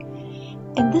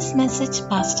In this message,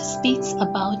 Pastor speaks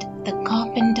about the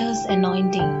carpenter's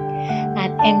anointing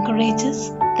and encourages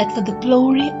that for the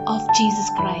glory of Jesus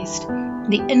Christ,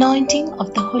 the anointing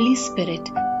of the Holy Spirit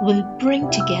will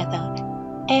bring together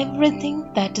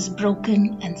everything that is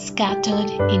broken and scattered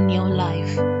in your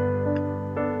life.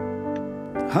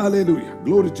 Hallelujah.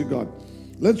 Glory to God.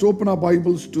 Let's open our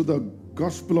Bibles to the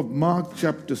Gospel of Mark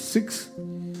chapter 6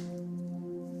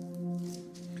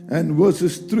 and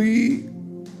verses 3.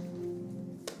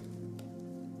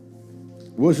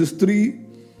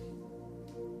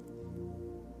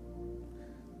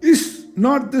 Is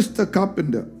not this the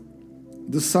carpenter,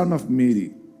 the son of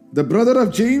Mary, the brother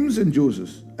of James and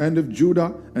Joseph, and of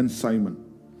Judas and Simon?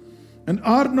 And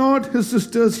are not his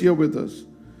sisters here with us?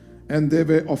 And they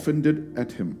were offended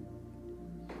at him.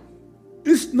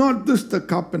 Is not this the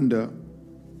carpenter,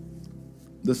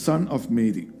 the son of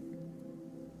Mary?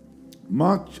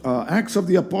 Acts of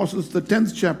the Apostles, the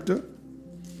 10th chapter,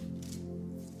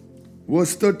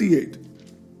 verse 38.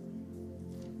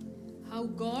 How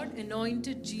God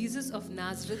anointed Jesus of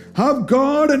Nazareth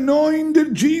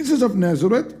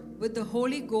with the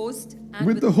Holy Ghost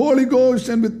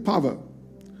and with power,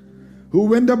 who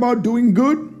went about doing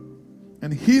good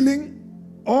and healing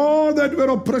all that were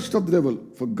oppressed of the devil,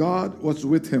 for God was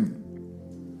with him.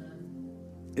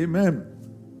 Amen.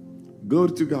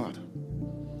 Glory to God.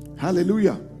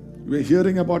 Hallelujah. We're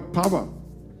hearing about power.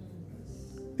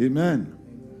 Amen.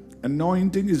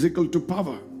 Anointing is equal to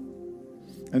power.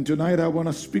 And tonight I want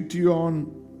to speak to you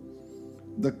on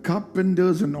the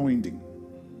carpenter's anointing.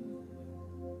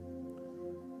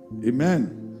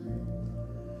 Amen.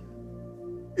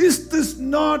 Is this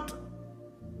not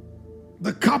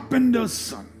the carpenter's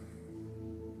son?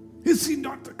 Is he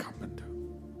not the carpenter?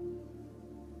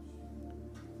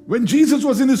 When Jesus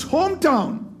was in his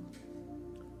hometown,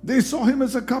 they saw him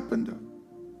as a carpenter.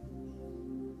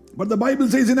 But the Bible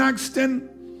says in Acts 10,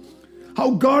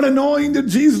 how God anointed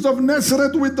Jesus of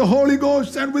Nazareth with the Holy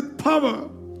Ghost and with power,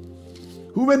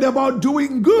 who went about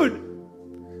doing good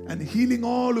and healing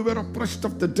all who were oppressed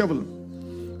of the devil,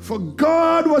 for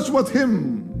God was with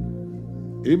him.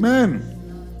 Amen.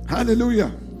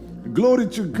 Hallelujah. Glory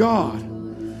to God.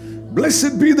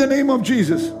 Blessed be the name of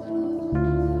Jesus.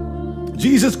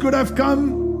 Jesus could have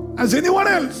come as anyone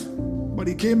else, but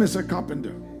he came as a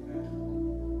carpenter.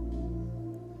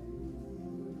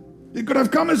 He could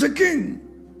have come as a king,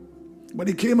 but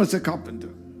he came as a carpenter.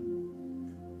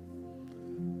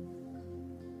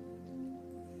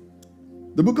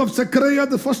 The book of Zechariah,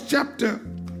 the first chapter,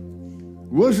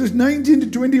 verses 19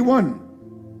 to 21.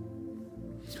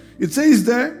 It says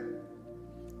there,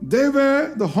 they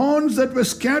were the horns that were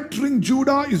scattering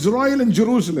Judah, Israel, and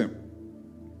Jerusalem.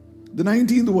 The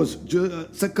 19th was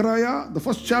Zechariah, the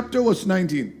first chapter was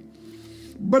 19.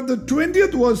 But the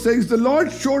 20th verse says, the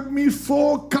Lord showed me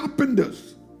 4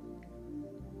 carpenters.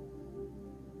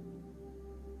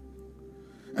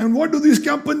 And what do these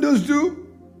carpenters do?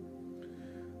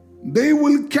 They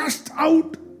will cast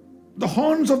out the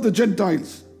horns of the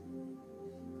Gentiles.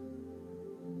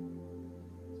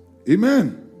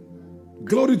 Amen.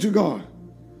 Glory to God.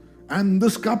 And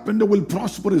this carpenter will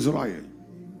prosper Israel.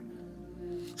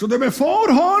 So there were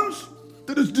 4 horns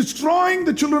that is destroying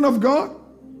the children of God.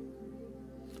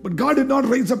 But God did not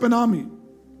raise up an army.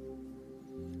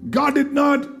 God did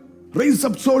not raise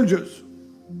up soldiers.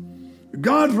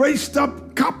 God raised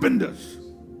up carpenters.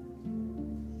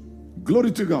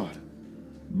 Glory to God.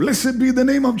 Blessed be the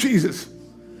name of Jesus.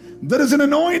 There is an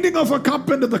anointing of a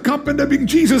carpenter, the carpenter being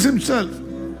Jesus himself,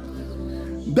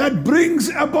 that brings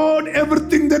about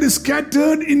everything that is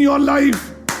scattered in your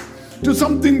life to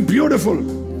something beautiful.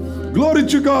 Glory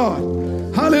to God.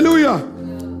 Hallelujah.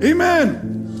 Amen.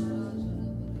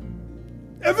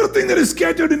 Everything that is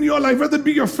scattered in your life, whether it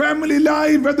be your family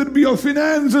life, whether it be your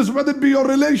finances, whether it be your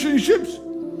relationships,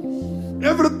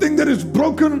 everything that is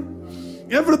broken,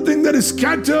 everything that is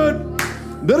scattered,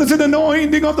 there is an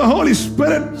anointing of the Holy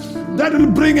Spirit that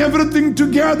will bring everything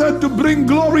together to bring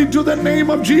glory to the name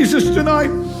of Jesus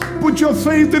tonight. Put your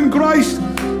faith in Christ.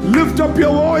 Lift up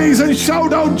your voice and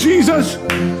shout out Jesus.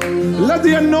 Let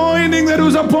the anointing that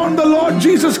was upon the Lord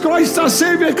Jesus Christ, our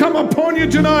Savior, come upon you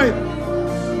tonight.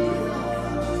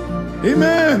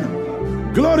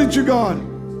 Amen. Glory to God.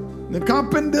 The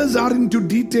carpenters are into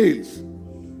details.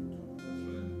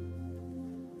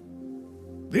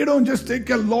 They don't just take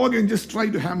a log and just try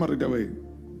to hammer it away.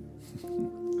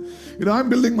 I'm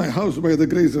building my house by the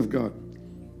grace of God.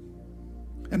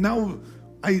 And now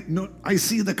I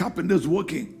see the carpenters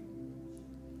working.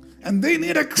 And they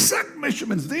need exact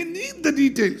measurements. They need the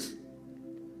details.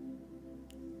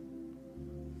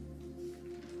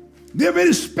 They are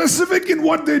very specific in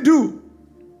what they do.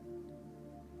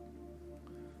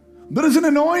 There is an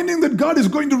anointing that God is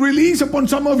going to release upon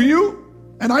some of you,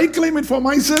 and I claim it for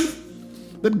myself,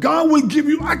 that God will give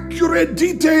you accurate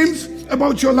details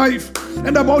about your life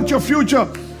and about your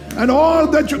future and all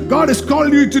that God has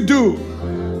called you to do.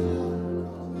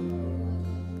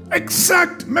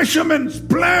 Exact measurements,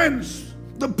 plans,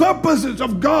 the purposes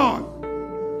of God.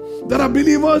 There are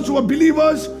believers who are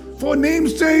believers for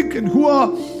name's sake and who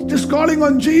are just calling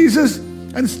on Jesus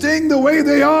and staying the way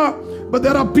they are. But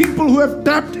there are people who have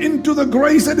tapped into the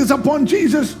grace that is upon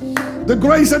Jesus, the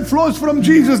grace that flows from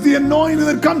Jesus, the anointing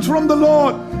that comes from the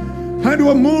Lord, and who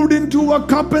are moved into a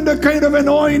carpenter kind of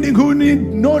anointing, who need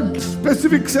no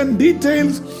specifics and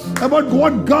details about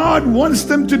what God wants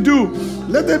them to do.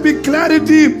 Let there be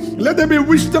clarity, let there be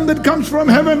wisdom that comes from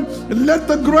heaven, let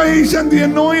the grace and the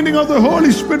anointing of the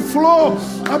Holy Spirit flow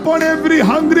upon every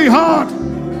hungry heart,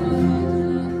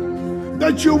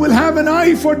 that you will have an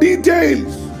eye for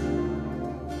details.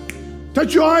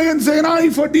 Touch your eye and say, an eye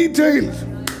for details.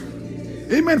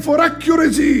 Amen. For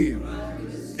accuracy.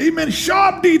 Amen.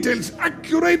 Sharp details,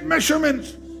 accurate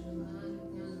measurements.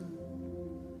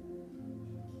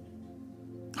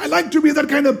 I like to be that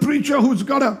kind of preacher who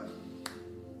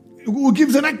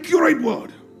gives an accurate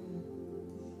word.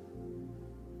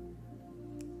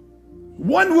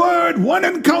 One word, one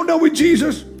encounter with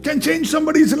Jesus can change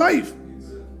somebody's life.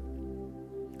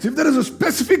 So if there is a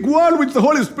specific word which the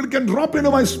Holy Spirit can drop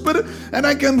into my spirit and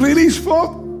I can release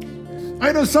forth,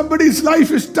 I know somebody's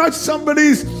life is touched,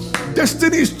 somebody's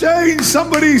destiny is changed,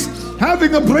 somebody's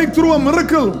having a breakthrough, a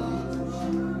miracle.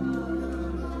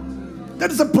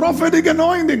 That is a prophetic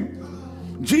anointing.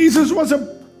 Jesus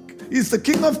He's the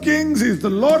King of Kings, He's the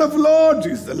Lord of Lords,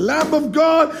 He's the Lamb of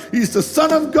God, He's the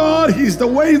Son of God, He's the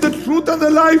way, the truth, and the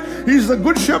life, He's the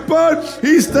Good Shepherd,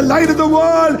 He's the light of the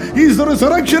world, He's the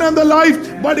resurrection and the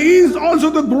life, but He's also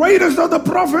the greatest of the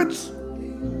prophets.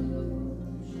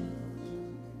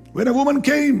 When a woman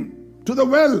came to the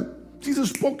well,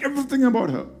 Jesus spoke everything about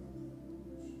her.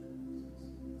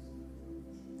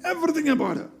 Everything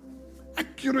about her,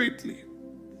 accurately.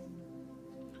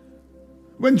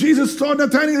 When Jesus saw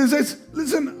Nathanael, he says,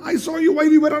 listen, I saw you while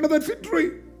you were under that fig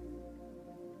tree.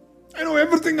 I know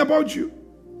everything about you.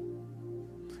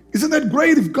 Isn't that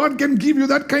great if God can give you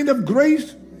that kind of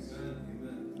grace?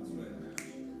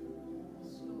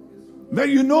 Where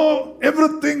you know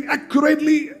everything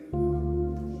accurately.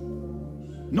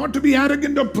 Not to be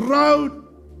arrogant or proud.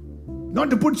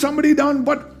 Not to put somebody down,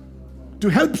 but to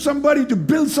help somebody, to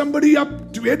build somebody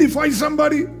up, to edify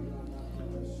somebody.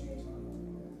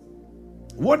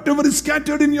 Whatever is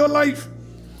scattered in your life,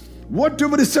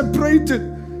 whatever is separated,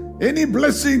 any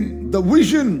blessing, the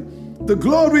vision, the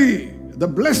glory, the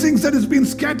blessings that has been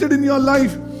scattered in your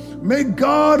life, may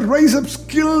God raise up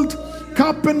skilled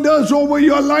carpenters over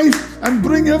your life and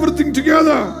bring everything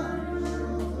together.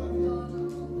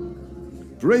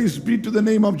 Praise be to the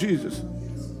name of Jesus.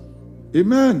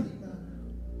 Amen.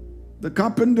 The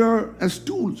carpenter has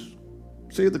tools.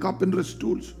 Say, the carpenter has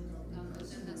tools.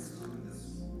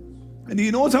 And he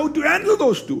knows how to handle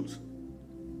those tools.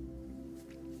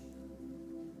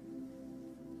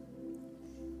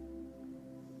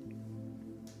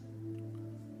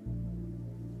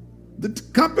 The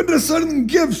carpenter has certain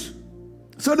gifts,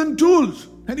 certain tools,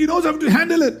 and he knows how to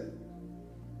handle it.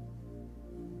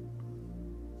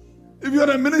 If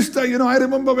you're a minister, I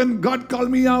remember when God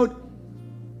called me out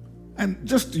and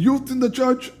just youth in the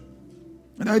church,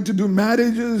 and I had to do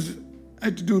marriages, I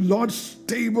had to do Lord's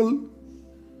table,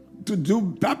 to do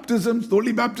baptisms. The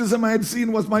only baptism I had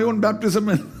seen was my own baptism,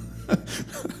 and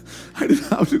I didn't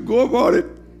have to go about it.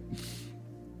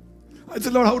 I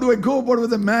said, Lord, how do I go about it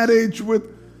with a marriage, with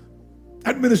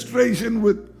administration,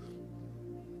 with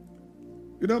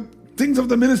things of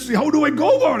the ministry? How do I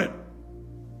go about it?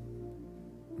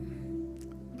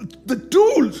 The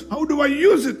tools, how do I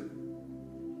use it?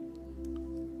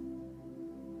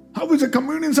 How is a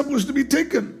communion supposed to be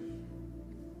taken?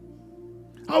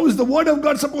 How is the word of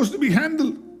God supposed to be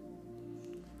handled?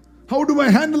 How do I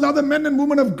handle other men and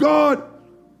women of God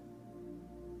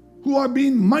who are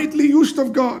being mightily used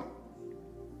of God?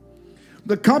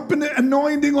 The carpenter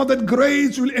anointing or that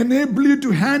grace will enable you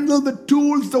to handle the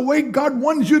tools the way God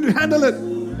wants you to handle it.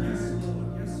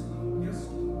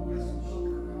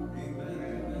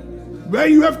 Where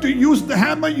you have to use the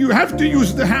hammer, you have to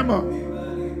use the hammer.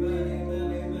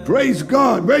 Praise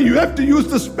God. Where you have to use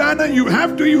the spanner, you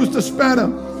have to use the spanner.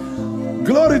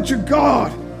 Glory to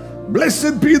God.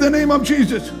 Blessed be the name of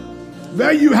Jesus.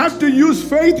 Where you have to use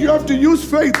faith, you have to use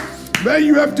faith. Where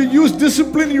you have to use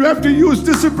discipline, you have to use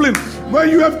discipline. Where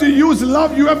you have to use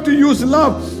love, you have to use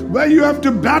love. Where you have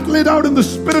to battle it out in the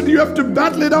Spirit, you have to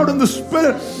battle it out in the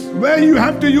Spirit. Where you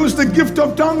have to use the gift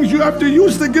of tongues, you have to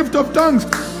use the gift of tongues.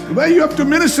 Where you have to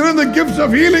minister in the gifts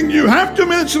of healing, you have to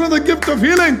minister in the gift of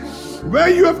healing. Where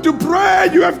you have to pray,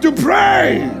 you have to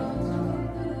pray.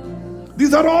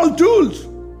 These are all tools.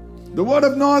 The word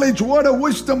of knowledge, word of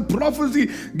wisdom, prophecy,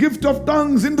 gift of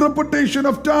tongues, interpretation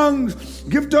of tongues,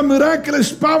 gift of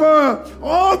miraculous power.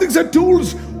 All these are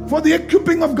tools for the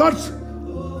equipping of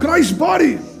Christ's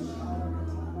body.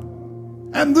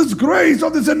 And this grace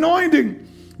or this anointing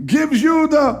gives you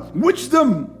the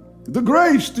wisdom, the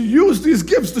grace to use these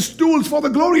gifts, these tools for the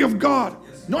glory of God.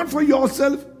 Not for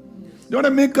yourself. Not to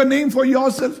make a name for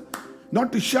yourself.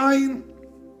 Not to shine.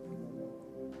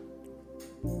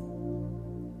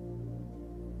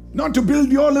 Not to build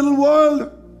your little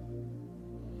world.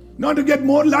 Not to get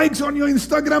more likes on your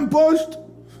Instagram post.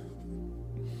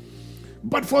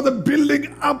 But for the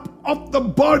building up of the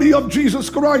body of Jesus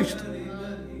Christ.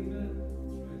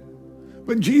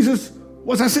 When Jesus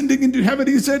was ascending into heaven,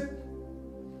 he said,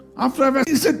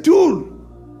 he said, tool.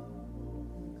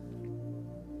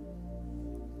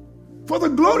 For the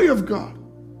glory of God.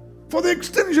 For the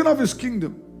extension of His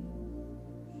kingdom.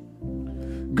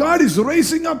 God is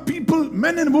raising up people,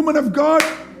 men and women of God,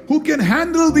 who can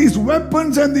handle these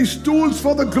weapons and these tools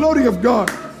for the glory of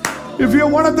God. If you're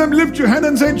one of them, lift your hand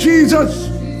and say, Jesus,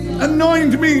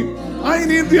 anoint me. I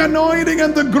need the anointing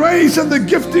and the grace and the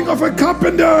gifting of a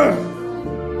carpenter.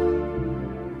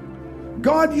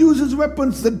 God uses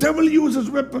weapons. The devil uses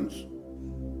weapons.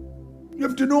 You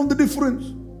have to know the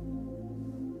difference.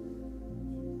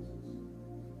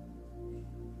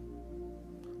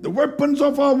 The weapons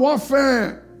of our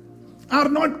warfare are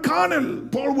not carnal,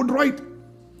 Paul would write,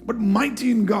 but mighty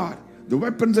in God. The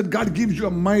weapons that God gives you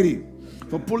are mighty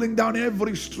for pulling down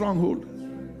every stronghold.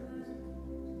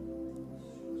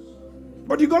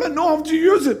 But you got to know how to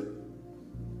use it.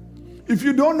 If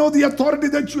you don't know the authority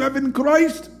that you have in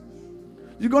Christ,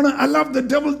 you're going to allow the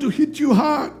devil to hit you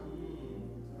hard.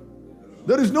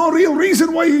 There is no real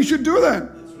reason why he should do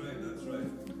that. That's right.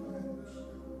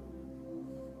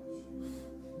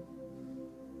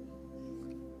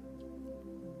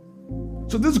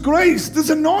 So this grace, this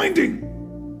anointing,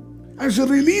 I shall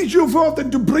release you forth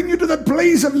and to bring you to that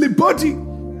place of liberty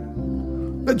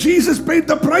that Jesus paid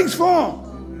the price for.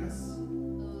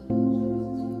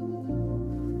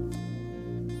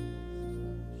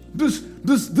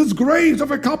 This grace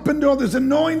of a carpenter, this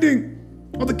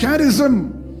anointing, or the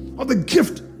charism, or the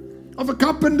gift of a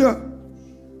carpenter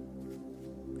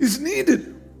is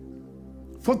needed.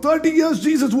 For 30 years,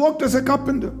 Jesus walked as a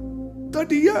carpenter.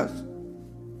 30 years.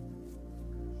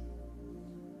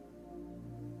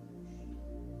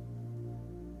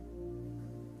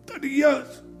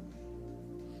 Years.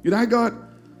 I got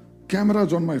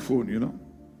cameras on my phone,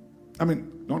 I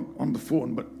mean, not on the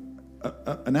phone, but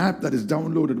an app that is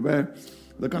downloaded where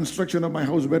the construction of my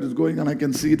house, where it's going, and I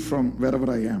can see it from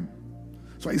wherever I am.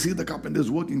 So I see the carpenters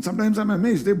working. Sometimes I'm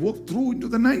amazed. They work through into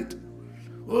the night.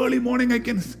 Early morning, I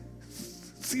can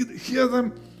hear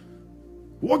them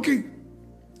working.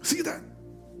 See that?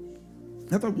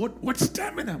 I thought, what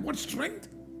stamina, what strength?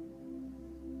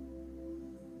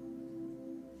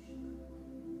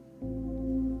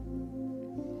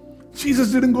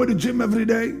 Jesus didn't go to gym every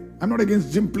day. I'm not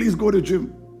against gym. Please go to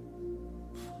gym.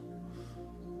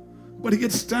 But he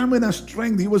had stamina,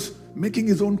 strength. He was making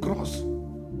his own cross.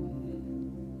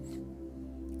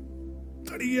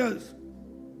 30 years.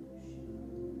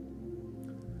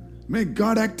 May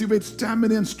God activate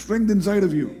stamina and strength inside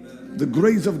of you. The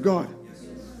grace of God.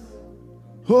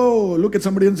 Oh, look at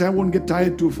somebody and say, I won't get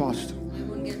tired too fast. I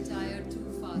won't get tired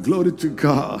too fast. Glory to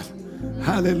God.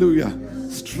 Hallelujah.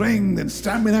 Strength and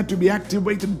stamina to be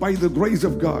activated by the grace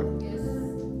of God. Yes.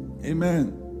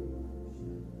 Amen.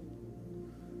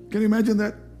 Can you imagine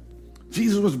that?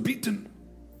 Jesus was beaten.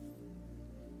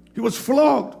 He was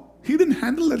flogged. He didn't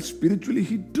handle that spiritually.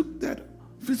 He took that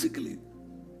physically.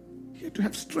 He had to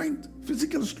have strength,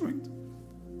 physical strength.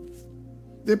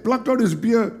 They plucked out his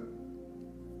beard.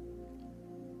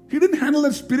 He didn't handle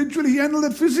that spiritually. He handled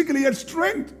it physically. He had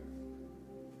strength.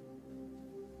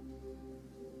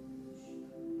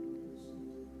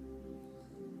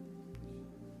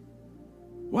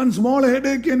 One small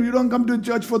headache and you don't come to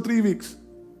church for 3 weeks.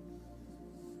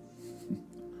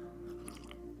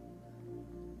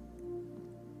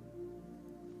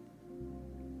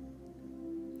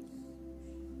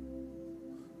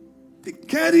 They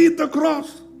carried the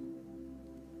cross.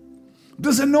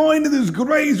 This anointing, this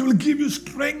grace will give you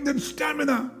strength and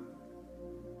stamina.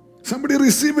 Somebody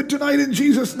receive it tonight in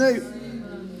Jesus' name.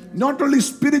 Not only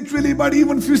spiritually, but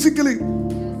even physically.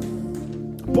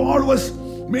 Paul was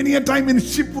many a time in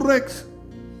shipwrecks,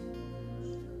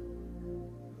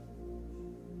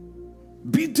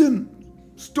 beaten,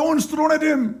 stones thrown at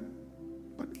him,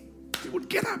 but he would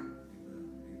get up.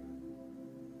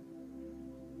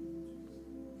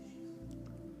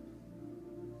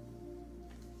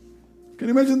 Can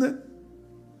you imagine that?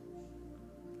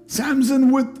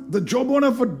 Samson with the jawbone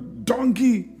of a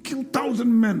donkey killed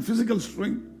 1,000 men, physical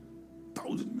strength,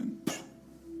 1,000 men.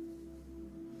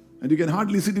 And you can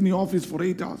hardly sit in your office for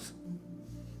 8 hours.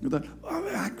 You thought, oh,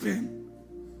 back pain.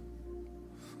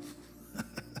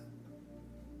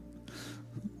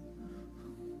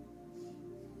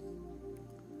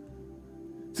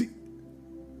 See,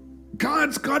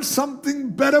 God's got something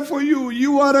better for you.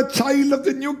 You are a child of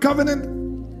the new covenant.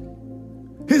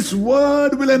 His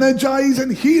word will energize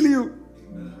and heal you.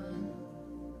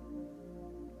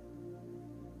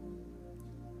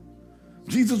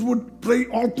 Jesus would pray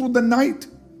all through the night.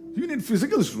 You need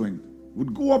physical strength.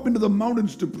 Would go up into the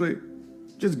mountains to pray.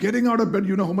 Just getting out of bed,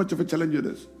 you know how much of a challenge it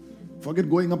is. Forget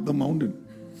going up the mountain.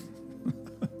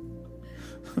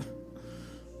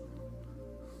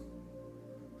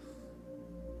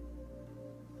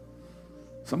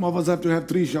 Some of us have to have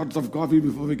 3 shots of coffee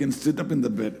before we can sit up in the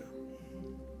bed.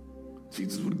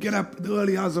 Jesus would get up in the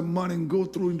early hours of morning, go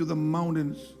through into the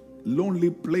mountains, lonely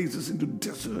places, into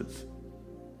deserts,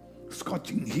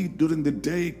 scorching heat during the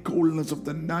day, coldness of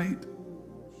the night.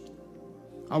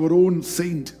 Our own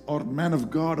saint or man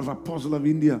of God or apostle of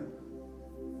India,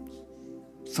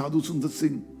 Sadhu Sundar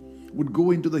Singh, would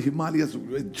go into the Himalayas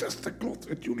with just a cloth,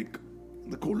 a tunic,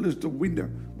 in the coldest of winter,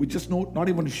 with just not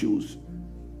even shoes.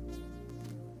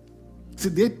 See,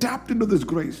 they tapped into this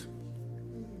grace.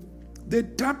 They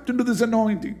tapped into this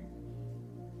anointing.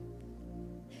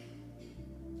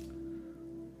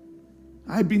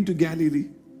 I've been to Galilee.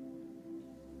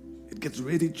 It gets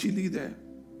very chilly there.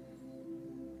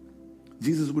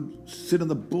 Jesus would sit on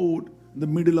the boat in the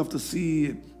middle of the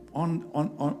sea on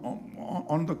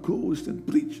the coast and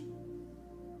preach.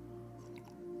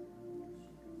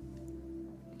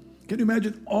 Can you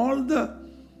imagine all the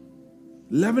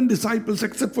 11 disciples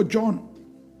except for John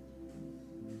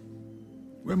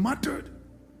were martyred,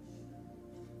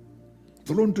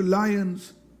 thrown to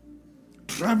lions,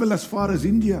 travel as far as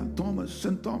India,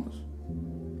 St. Thomas,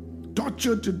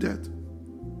 tortured to death.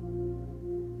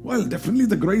 Well, definitely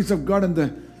the grace of God and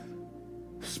the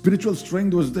spiritual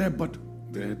strength was there, but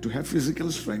they had to have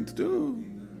physical strength too.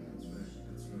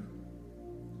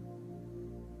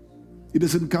 It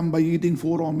doesn't come by eating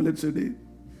 4 omelets a day,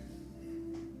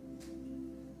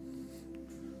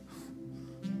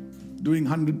 doing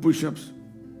 100 push-ups.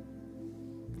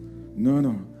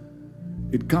 No.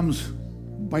 It comes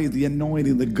by the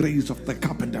anointing, the grace of the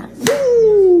carpenter.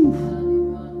 Woo!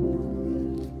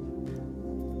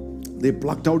 They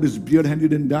plucked out his beard and he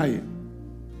didn't die.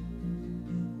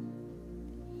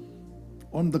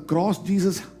 On the cross,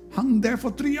 Jesus hung there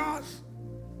for 3 hours.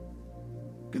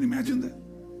 Can you imagine that?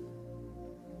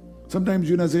 Sometimes,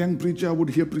 as a young preacher, I would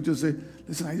hear preachers say,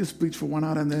 listen, I just preach for 1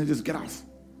 hour and then I just get off.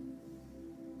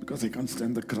 Because I can't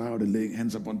stand the crowd and laying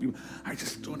hands upon people. I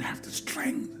just don't have the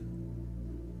strength.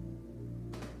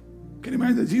 Can you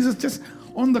imagine? Jesus just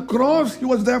on the cross, he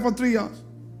was there for 3 hours.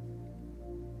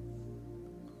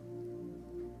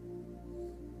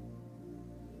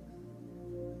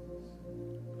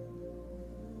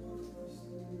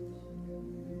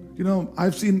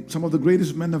 I've seen some of the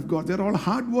greatest men of God. They're all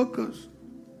hard workers.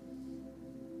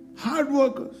 Hard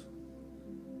workers.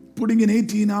 Putting in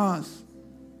 18 hours.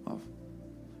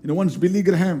 Once Billy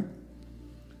Graham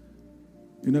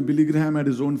had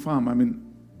his own farm.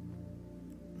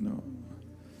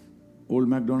 Old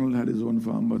MacDonald had his own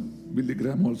farm, but Billy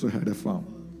Graham also had a farm.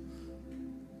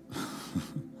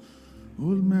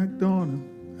 Old MacDonald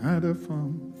had a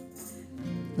farm.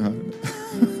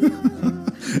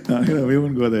 We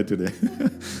won't go there today.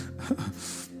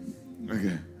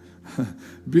 Okay.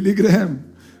 Billy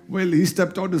Graham, he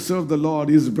stepped out to serve the Lord.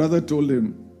 His brother told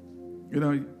him,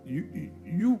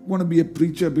 you want to be a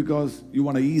preacher because you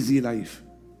want an easy life.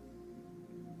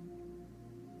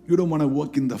 You don't want to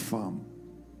work in the farm.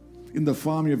 In the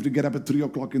farm, you have to get up at 3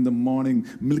 o'clock in the morning,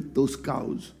 milk those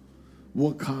cows,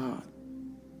 work hard.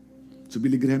 So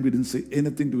Billy Graham didn't say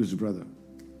anything to his brother.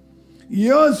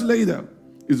 Years later,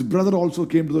 his brother also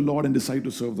came to the Lord and decided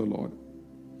to serve the Lord.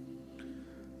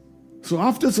 So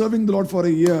after serving the Lord for a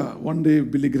year, one day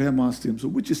Billy Graham asked him, so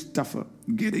which is tougher,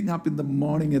 getting up in the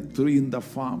morning at 3 in the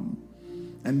farm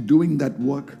and doing that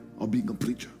work or being a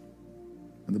preacher?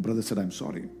 And the brother said, I'm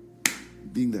sorry,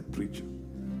 being that preacher.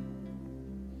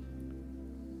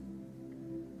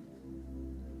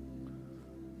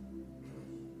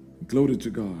 Glory to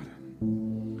God.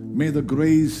 May the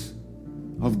grace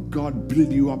of God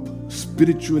build you up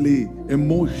spiritually,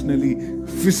 emotionally,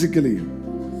 physically.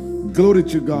 Glory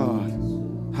to God.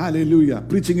 Hallelujah.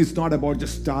 Preaching is not about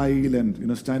just style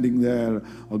and standing there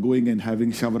or going and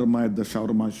having shawarma at the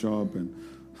shawarma shop and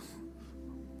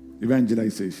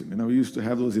evangelization. We used to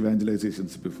have those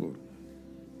evangelizations before.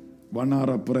 1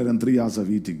 hour of prayer and 3 hours of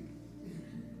eating.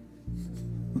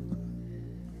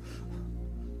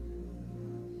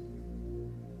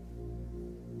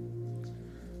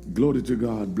 Glory to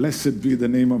God. Blessed be the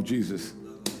name of Jesus.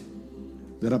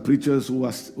 There are preachers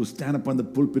who stand up on the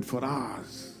pulpit for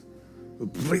hours, who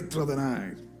pray through the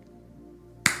night.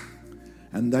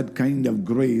 And that kind of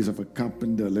grace of a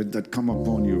carpenter, let that come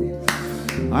upon you.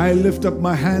 I lift up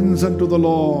my hands unto the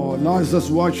Lord. Lazarus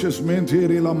washes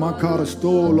mentirila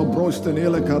makarastolo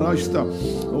brostanela karashta.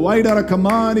 Waidara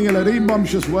kamani la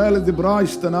rimbamshus well the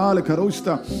brastanala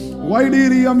karusta.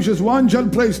 Waidiriamshus wanjal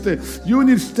preste. You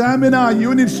need stamina,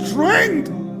 you need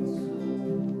strength.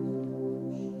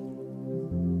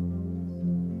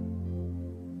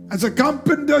 As a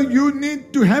carpenter, you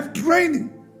need to have training.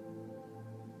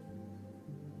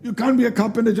 You can't be a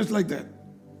carpenter just like that.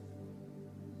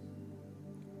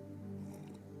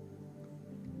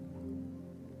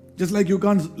 Just like you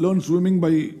can't learn swimming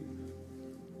by,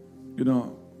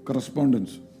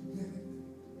 correspondence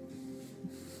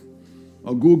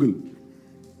or Google.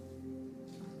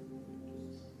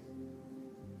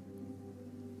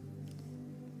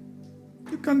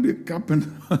 You can't be a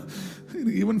carpenter.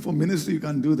 Even for ministry, you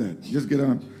can't do that.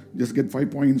 Just get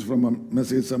 5 points from a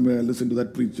message somewhere, listen to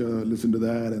that preacher, listen to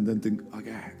that, and then think,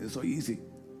 okay, it's so easy.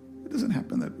 It doesn't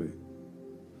happen that way.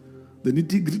 The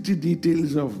nitty-gritty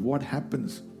details of what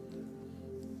happens.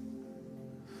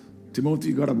 Timothy,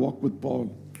 you got to walk with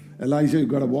Paul. Elijah, you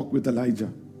got to walk with Elijah.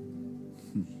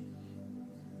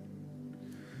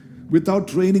 Without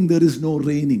training, there is no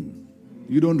reigning.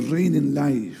 You don't reign in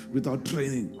life without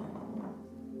training.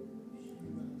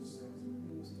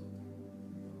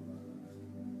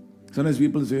 Sometimes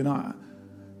people say,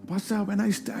 Pastor, when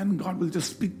I stand, God will just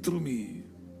speak through me.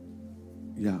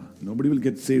 Yeah, nobody will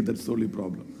get saved. That's the only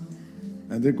problem.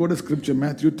 And they quote a scripture,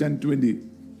 Matthew 10:20.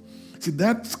 See,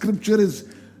 that scripture is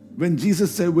when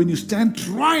Jesus said, when you stand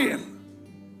trial,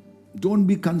 don't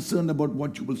be concerned about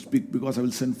what you will speak, because I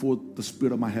will send forth the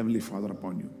Spirit of my Heavenly Father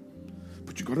upon you.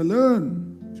 But you got to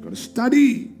learn. You got to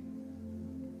study.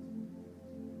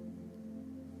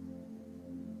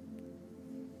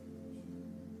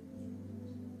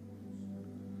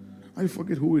 I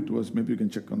forget who it was. Maybe you can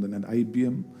check on the net.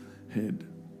 IBM head.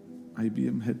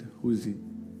 IBM head. Who is he?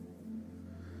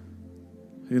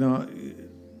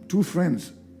 Two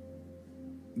friends.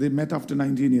 They met after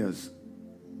 19 years.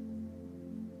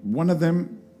 One of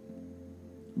them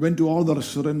went to all the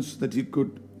restaurants that he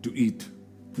could to eat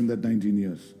in that 19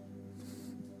 years.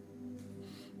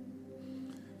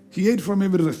 He ate from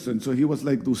every restaurant, so he was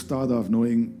like the ustada of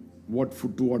knowing what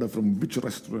food to order from which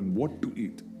restaurant, what to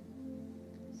eat.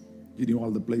 He knew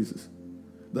all the places.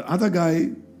 The other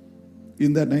guy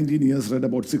in that 19 years read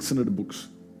about 600 books.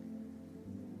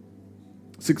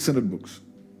 600 books.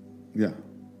 Yeah.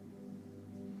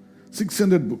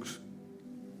 600 books.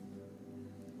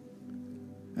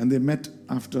 And they met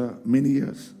after many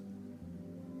years.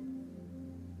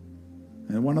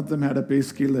 And one of them had a pay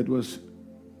scale that was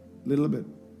a little bit.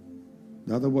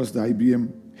 The other was the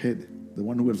IBM head, the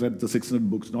one who had read the 600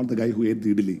 books, not the guy who ate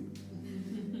the idli.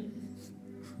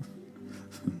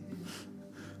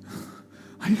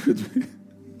 Are you with me?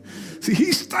 See,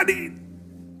 he studied.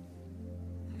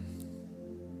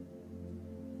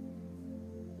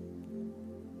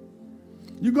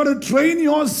 You got to train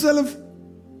yourself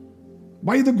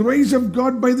by the grace of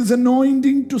God, by this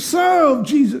anointing to serve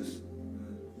Jesus.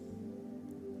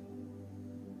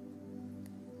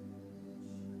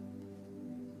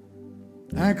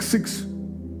 Acts 6,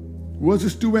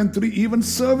 verses 2 and 3, even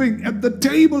serving at the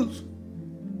tables.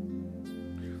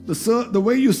 The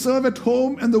way you serve at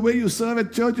home and the way you serve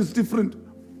at church is different.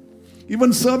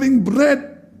 Even serving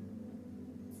bread.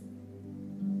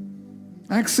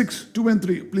 Acts 6, 2 and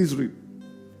 3. Please read.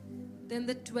 Then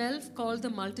the 12 called the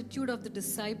multitude of the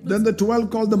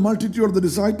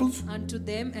disciples unto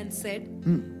them and said,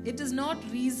 It is not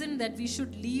reason that we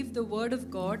should leave the word of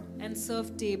God and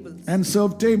serve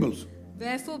tables.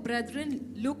 Wherefore,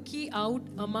 brethren, look ye out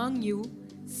among you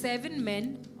 7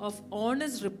 men of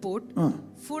honest report,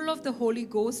 full of the Holy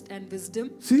Ghost and wisdom.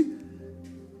 See,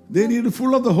 they need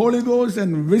full of the Holy Ghost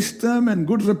and wisdom and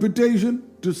good reputation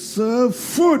to serve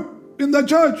food in the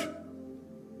church.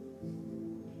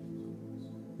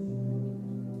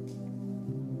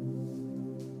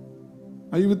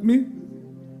 Are you with me?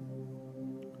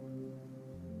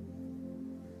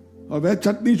 Or where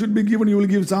chutney should be given, you will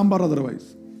give sambar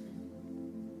otherwise.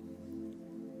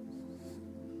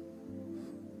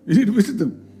 You need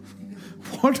wisdom.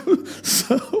 What to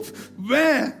serve?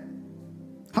 Where?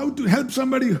 How to help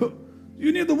somebody?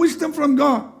 You need the wisdom from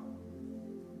God.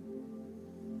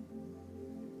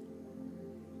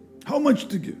 How much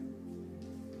to give?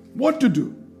 What to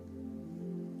do?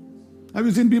 Have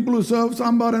you seen people who serve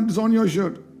sambar and it's on your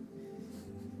shirt?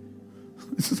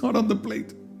 It's not on the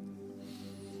plate.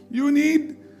 You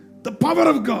need the power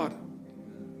of God.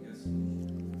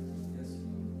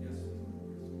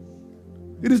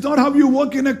 It is not how you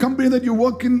work in a company that you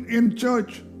work in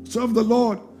church. Serve the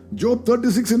Lord. Job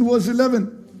 36 and verse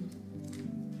 11.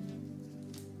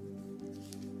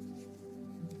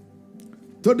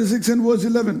 36 and verse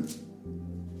 11.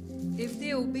 If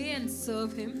they obey and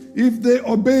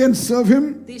serve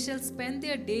him, they shall spend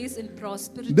their days in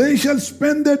prosperity. They shall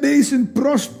spend their days in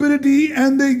prosperity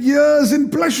and their years in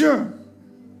pleasure.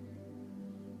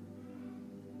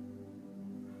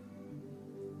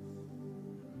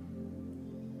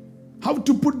 How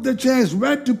to put the chairs,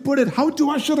 where to put it, how to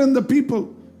usher in the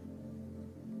people.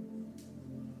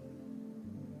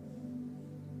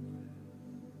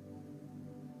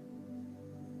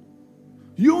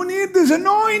 You need this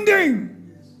anointing.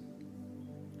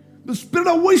 The spirit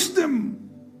of wisdom.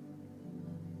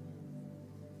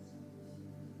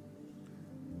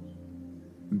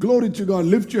 Glory to God.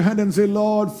 Lift your hand and say,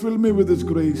 Lord, fill me with this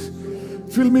grace.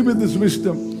 Fill me with this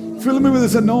wisdom. Fill me with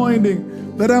this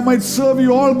anointing, that I might serve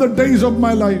you all the days of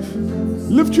my life.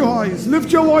 Lift your eyes.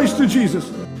 Lift your voice to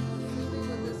Jesus.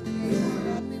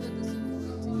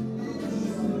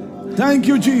 Thank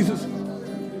you, Jesus.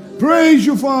 Praise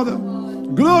you, Father.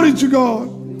 Glory to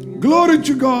God. Glory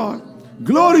to God.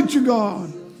 Glory to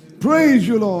God. Praise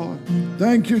you, Lord.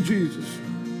 Thank you, Jesus.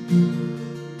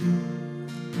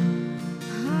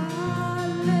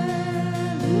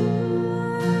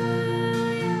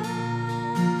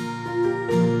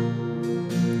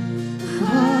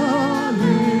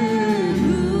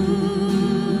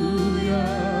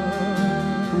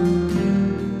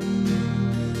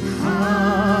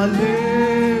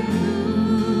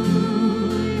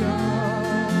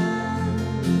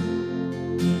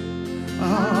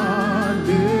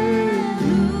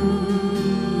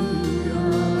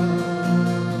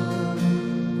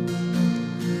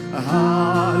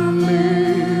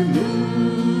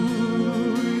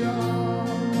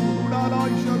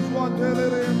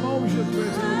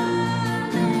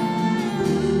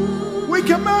 We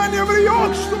command every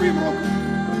yoke to be broken.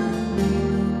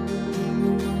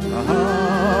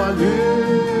 Hallelujah.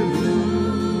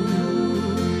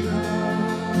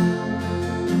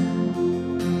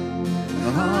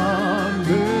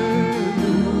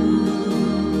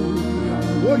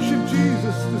 Worship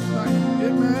Jesus this night.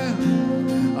 Amen.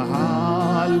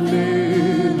 Hallelujah.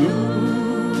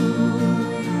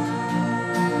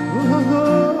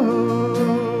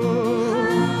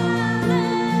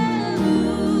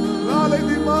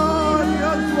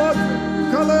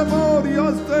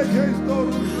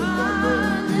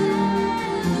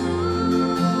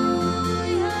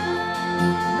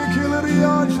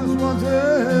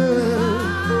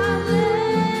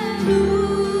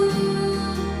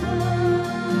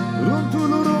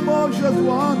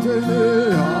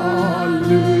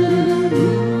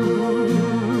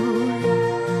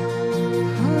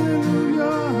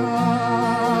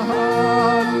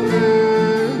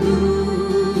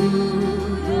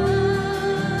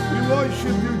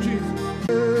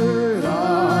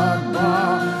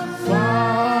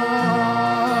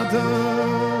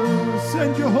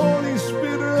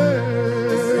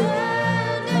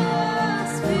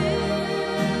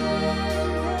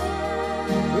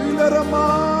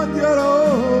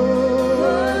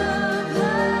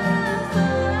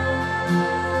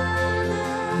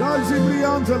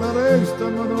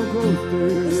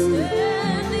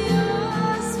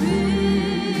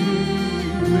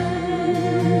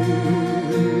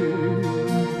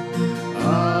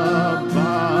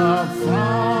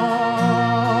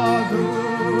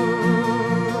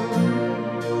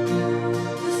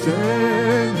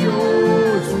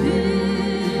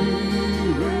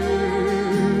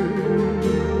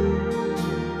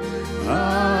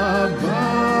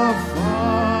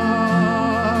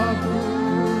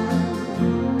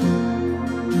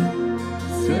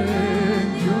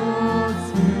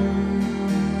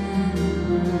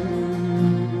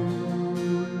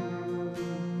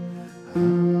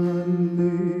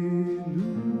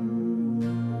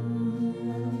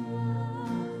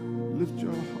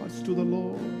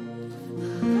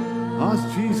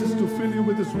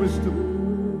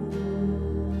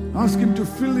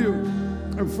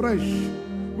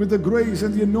 with the grace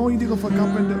and the anointing of a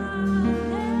carpenter.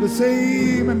 The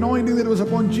same anointing that was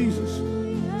upon Jesus.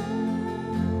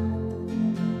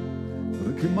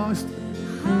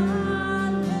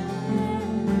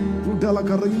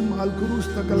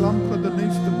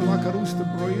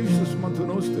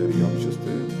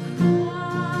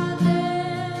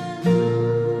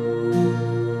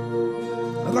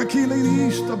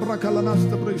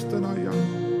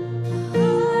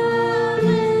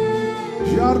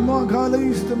 Jarma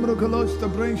Galis, the Mrokalos, the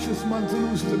Bracious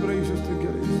Mantanus, the Bracious the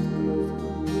Garis.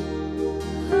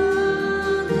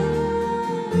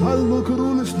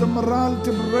 Almukurulis, the Maral,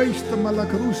 the Brace, the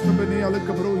Malakarus, the Beniala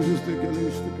Cabrosius, the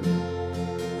Galis.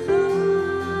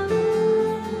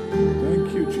 Thank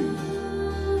you, Jesus.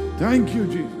 Thank you,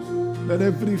 Jesus. Let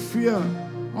every fear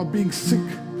of being sick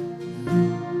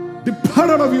depart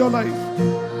out of your life.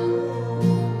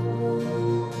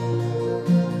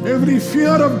 Every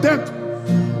fear of death,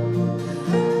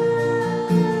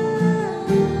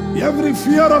 every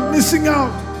fear of missing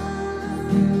out,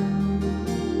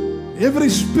 every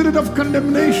spirit of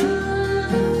condemnation,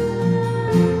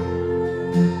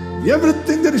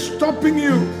 everything that is stopping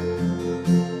you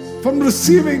from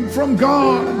receiving from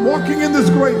God and walking in this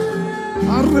grace,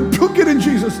 I rebuke it in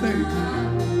Jesus' name.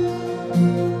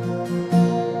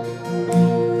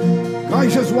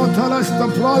 Gracious Watalas, the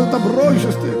Pral, the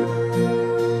Broicious David.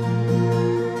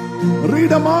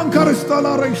 Read among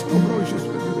Karistala Reis, the Broicious.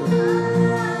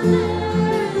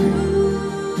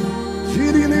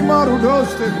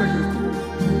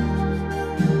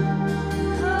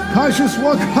 Cautious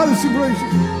walk, healthy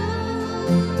gracious.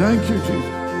 Thank you, Jesus.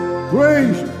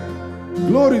 Praise you.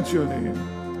 Glory to your name.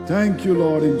 Thank you,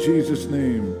 Lord, in Jesus'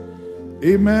 name.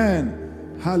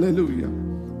 Amen. Hallelujah.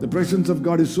 The presence of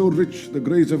God is so rich. The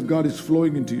grace of God is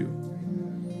flowing into you.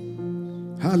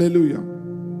 Hallelujah.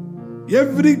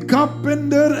 Every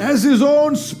carpenter has his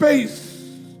own space.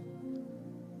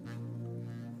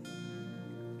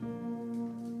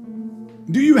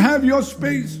 Do you have your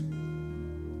space?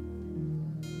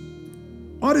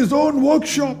 Or his own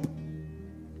workshop?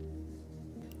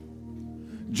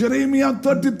 Jeremiah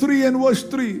 33 and verse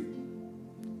 3.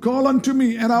 Call unto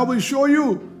me and I will show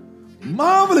you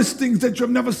marvelous things that you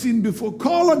have never seen before.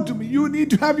 Call unto me. You need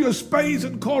to have your space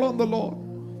and call on the Lord.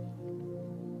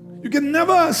 You can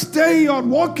never stay or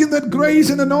walk in that grace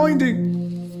and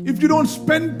anointing if you don't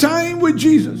spend time with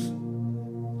Jesus.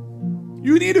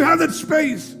 You need to have that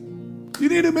space. You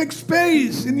need to make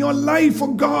space in your life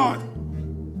for God.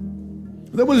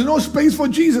 There was no space for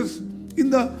Jesus in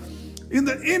the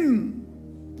inn.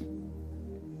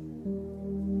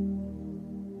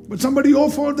 But somebody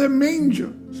offered their manger.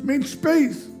 It's made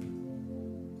space.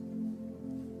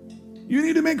 You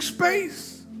need to make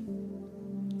space.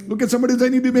 Look at somebody and say, I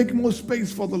need to make more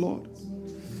space for the Lord.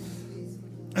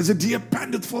 As a deer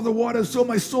panteth for the water, so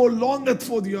my soul longeth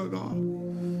for thee, O God.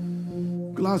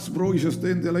 Glass broishas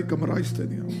then they like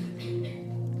Kamaraistania.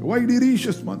 Why did he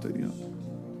just Mantania?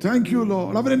 Thank you,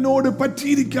 Lord. Avane node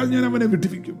patirikkal njan avane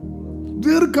vittivikkum.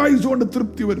 Dirghayisonde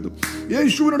tripti varuthu.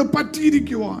 Yeshuvinode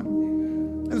pattirikkuvan.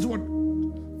 That's what.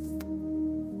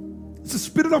 It's a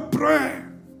spirit of prayer.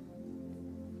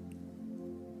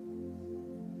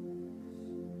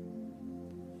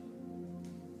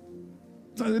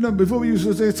 So, before we used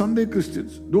to say Sunday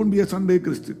Christians, don't be a Sunday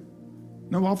Christian.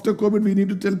 Now after COVID, we need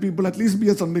to tell people at least be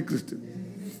a Sunday Christian.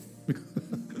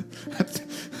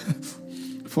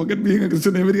 Forget being a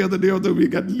Christian every other day of the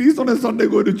week. At least on a Sunday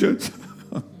go to church.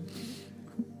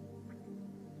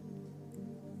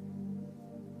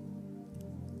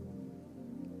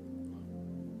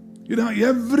 You know,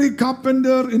 every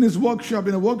carpenter in his workshop,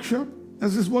 in a workshop,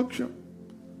 has his workshop.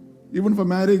 Even for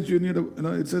marriage, you need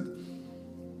it said,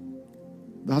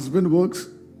 the husband works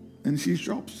and she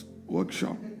shops,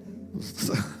 workshop.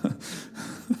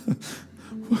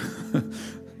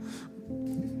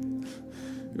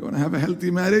 You want to have a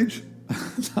healthy marriage?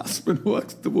 The husband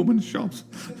works, the woman shops,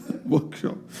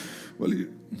 workshop. Well,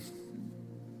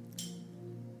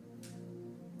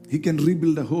 he can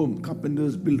rebuild a home.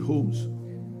 Carpenters build homes.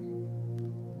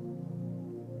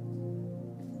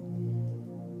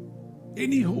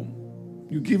 Any home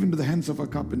you give into the hands of a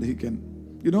carpenter, he can.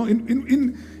 You know,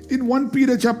 in 1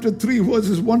 Peter chapter 3,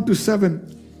 verses 1 to 7,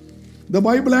 the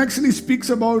Bible actually speaks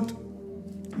about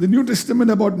the New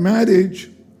Testament about marriage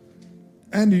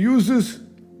and uses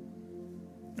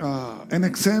an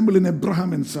example in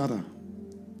Abraham and Sarah.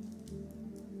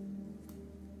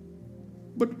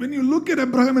 But when you look at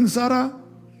Abraham and Sarah,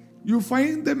 you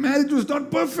find their marriage was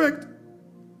not perfect.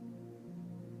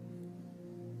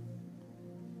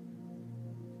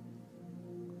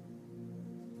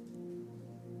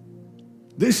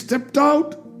 They stepped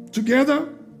out together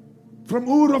from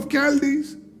Ur of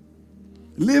Chaldees,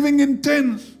 living in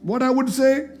tents, what I would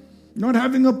say, not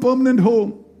having a permanent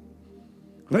home,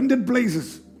 rented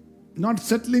places, not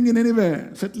settling in anywhere,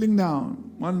 settling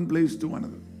down, one place to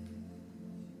another.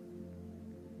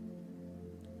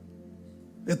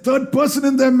 A third person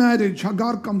in their marriage,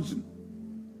 Hagar, comes in.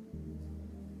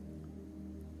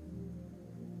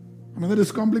 I mean, there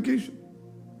is complication.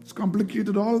 It's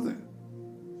complicated all there.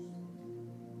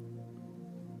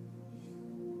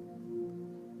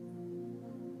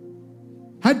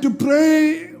 Had to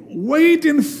pray, wait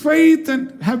in faith,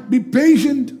 and be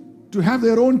patient to have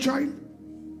their own child.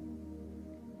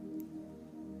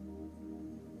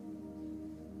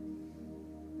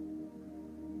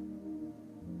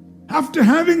 After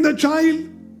having the child,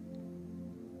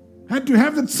 had to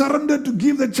have that surrender to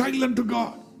give the child unto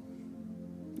God.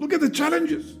 Look at the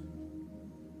challenges.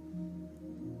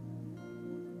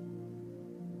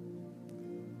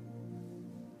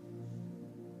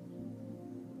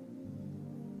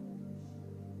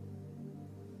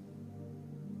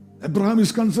 Abraham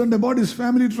is concerned about his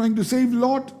family trying to save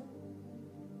Lot.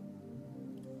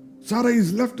 Sarah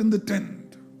is left in the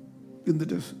tent in the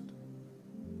desert.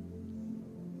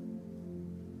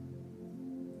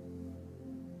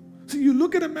 See, you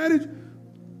look at a marriage,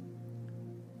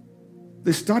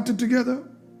 they started together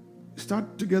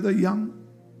young.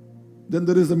 Then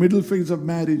there is the middle phase of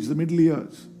marriage, the middle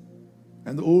years,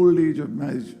 and the old age of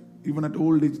marriage. Even at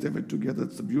old age, they were together.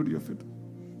 That's the beauty of it.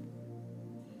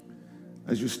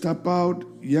 As you step out,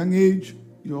 young age,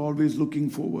 you're always looking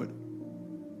forward.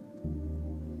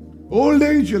 Old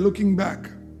age, you're looking back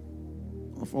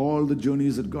of all the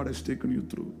journeys that God has taken you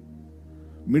through.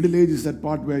 Middle age is that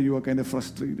part where you are kind of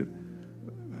frustrated.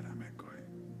 Where am I going?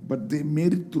 But they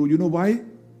made it through. You know why?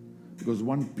 Because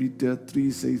 1 Peter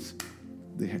 3 says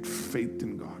they had faith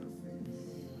in God.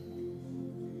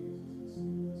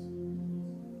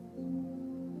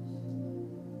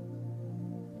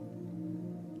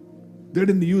 They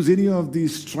didn't use any of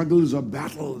these struggles or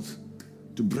battles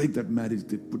to break that marriage.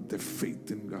 They put their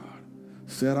faith in God.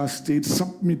 Sarah stayed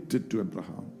submitted to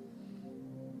Abraham.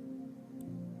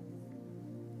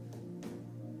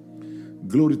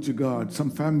 Glory to God. Some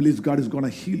families, God is going to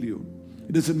heal you.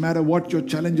 It doesn't matter what your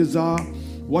challenges are,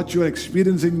 what you're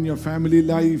experiencing in your family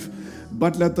life,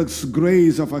 but let the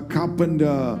grace of a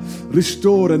carpenter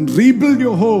restore and rebuild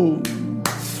your home.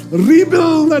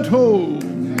 Rebuild that home.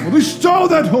 Restore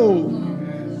that home.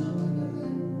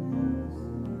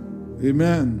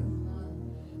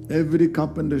 Amen. Every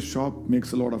carpenter shop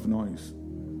makes a lot of noise.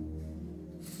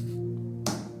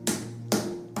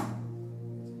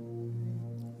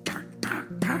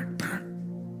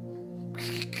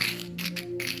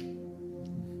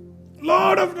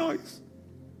 Lot of noise.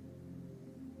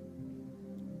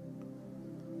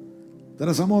 There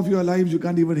are some of your lives you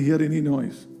can't even hear any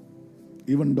noise.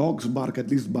 Even dogs bark, at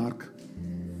least bark.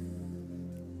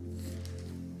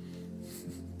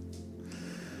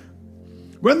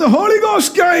 When the Holy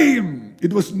Ghost came,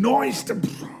 it was noised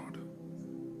abroad.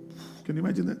 Can you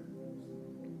imagine that?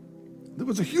 There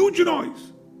was a huge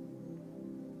noise.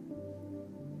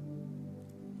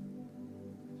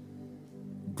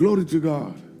 Glory to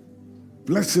God.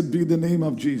 Blessed be the name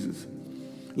of Jesus.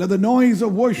 Let the noise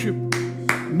of worship,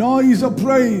 noise of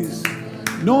praise,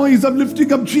 noise of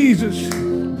lifting up Jesus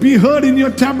be heard in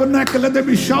your tabernacle. Let there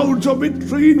be shouts of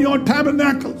victory in your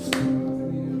tabernacles.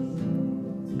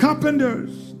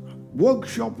 Carpenters,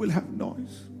 workshop will have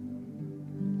noise.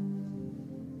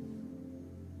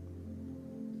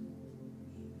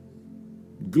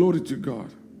 Glory to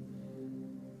God.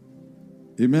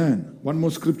 Amen. One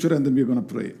more scripture and then we're going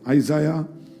to pray. Isaiah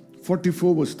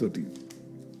 44 verse 13.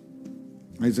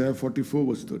 Isaiah 44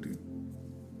 verse 13.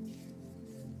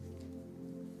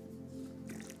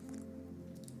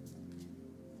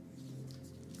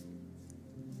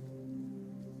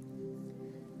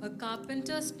 A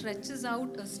carpenter stretches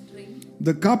out a string.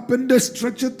 The carpenter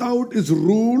stretcheth out his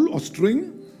rule or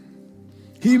string.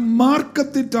 He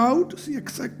marketh it out, see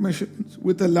exact measurements,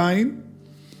 with a line.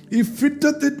 He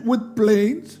fitteth it with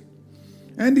planes,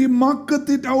 and he marketh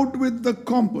it out with the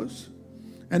compass,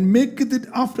 and maketh it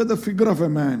after the figure of a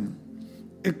man,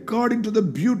 according to the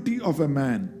beauty of a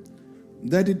man,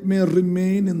 that it may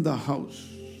remain in the house.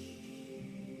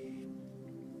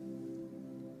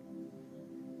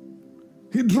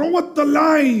 He draweth the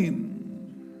line.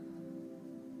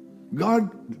 God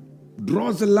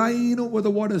draws a line over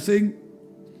the water, saying,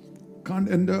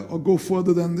 can't enter or go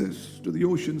further than this, to the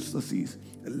oceans, the seas.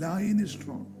 A line is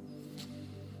drawn.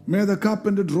 May the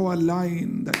carpenter draw a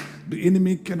line that the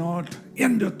enemy cannot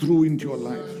enter through into your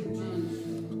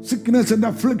life. sickness and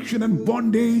affliction and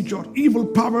bondage or evil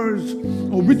powers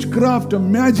or witchcraft or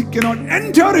magic cannot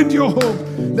enter into your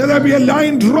home. Let there be a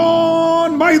line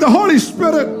drawn by the Holy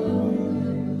Spirit.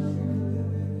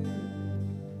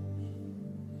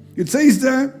 It says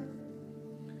there,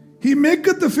 He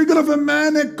maketh the figure of a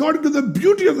man according to the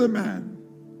beauty of the man.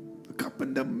 The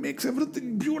carpenter makes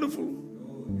everything beautiful.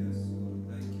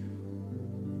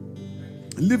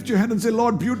 Lift your hand and say,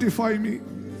 Lord, beautify me.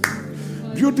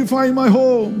 Beautify my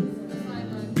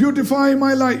home. Beautify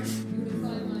my life.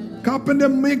 Carpenter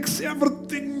makes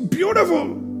everything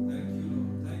beautiful.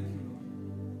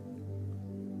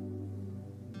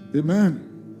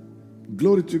 Amen.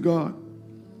 Glory to God.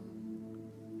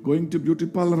 Going to beauty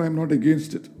parlor, I'm not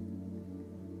against it.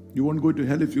 You won't go to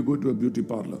hell if you go to a beauty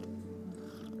parlor.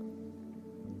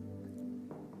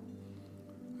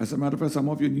 As a matter of fact, some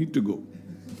of you need to go.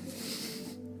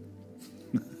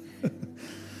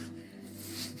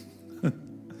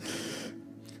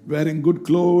 Wearing good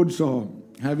clothes or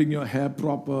having your hair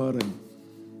proper and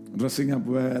dressing up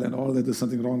well and all that, there's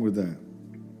something wrong with that.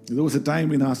 There was a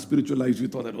time in our spiritual lives we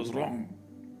thought that was wrong.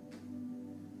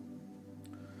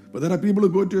 But there are people who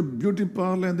go to a beauty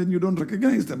parlor and then you don't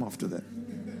recognize them after that.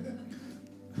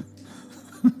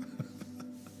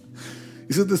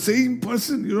 Is it the same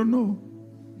person? You don't know.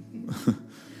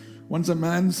 Once a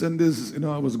man sent his,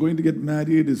 I was going to get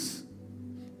married,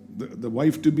 the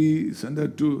wife-to-be sent her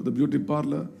to the beauty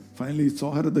parlor. Finally, he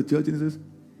saw her at the church and he says,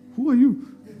 who are you?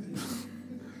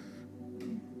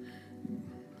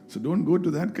 So don't go to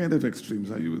that kind of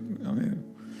extremes. Are you?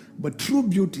 But true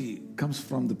beauty comes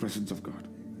from the presence of God.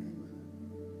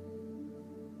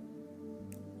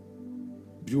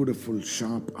 Beautiful,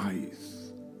 sharp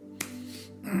eyes.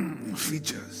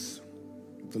 Features.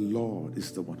 The Lord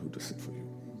is the one who does it for you.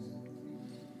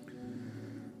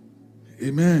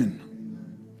 Amen.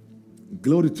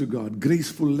 Glory to God.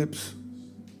 Graceful lips.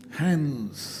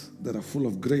 Hands that are full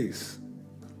of grace.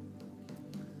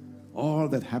 All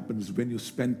that happens when you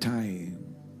spend time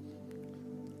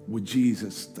with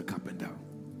Jesus, the carpenter.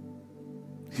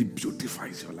 He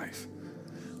beautifies your life.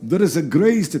 There is a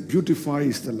grace that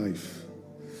beautifies the life.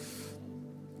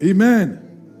 Amen.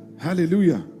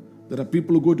 Hallelujah. There are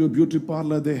people who go to a beauty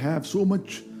parlor, they have so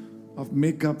much of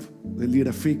makeup, they lead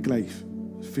a fake life.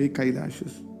 Fake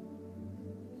eyelashes,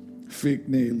 fake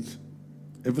nails.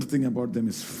 Everything about them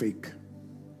is fake.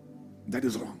 That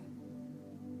is wrong.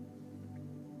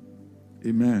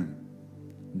 Amen.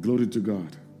 Glory to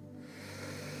God.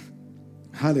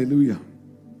 Hallelujah.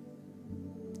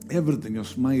 Everything, your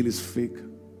smile is fake.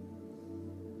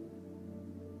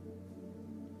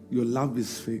 Your love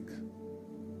is fake.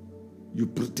 You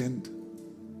pretend.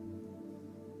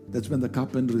 That's when the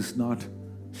carpenter is not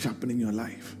sharpening your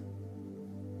life.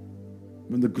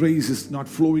 When the grace is not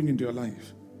flowing into your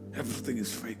life, everything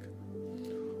is fake.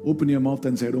 Open your mouth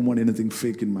and say, I don't want anything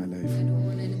fake in my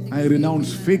life. I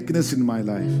renounce fakeness in my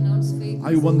life.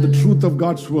 I want the truth of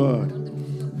God's word,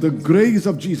 the grace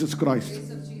of Jesus Christ,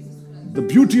 the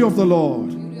beauty of the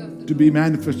Lord to be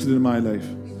manifested in my life.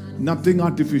 Nothing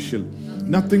artificial,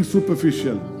 nothing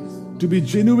superficial. To be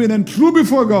genuine and true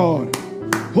before God.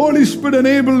 Holy Spirit,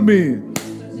 enable me.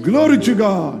 Glory to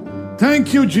God.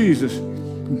 Thank you, Jesus.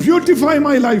 Beautify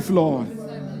my life, Lord.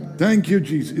 Thank you,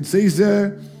 Jesus. It says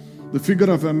there, the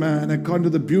figure of a man, according to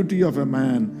the beauty of a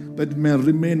man, that it may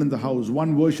remain in the house.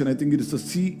 One version, I think it is the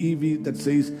CEV, that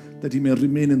says that he may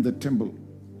remain in the temple.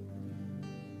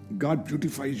 God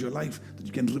beautifies your life that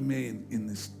you can remain in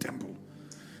His temple.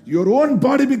 Your own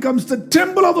body becomes the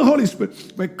temple of the Holy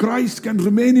Spirit, where Christ can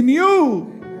remain in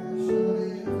you.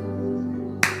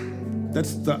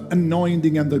 That's the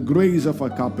anointing and the grace of a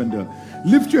carpenter.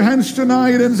 Lift your hands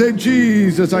tonight and say,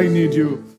 Jesus, I need you.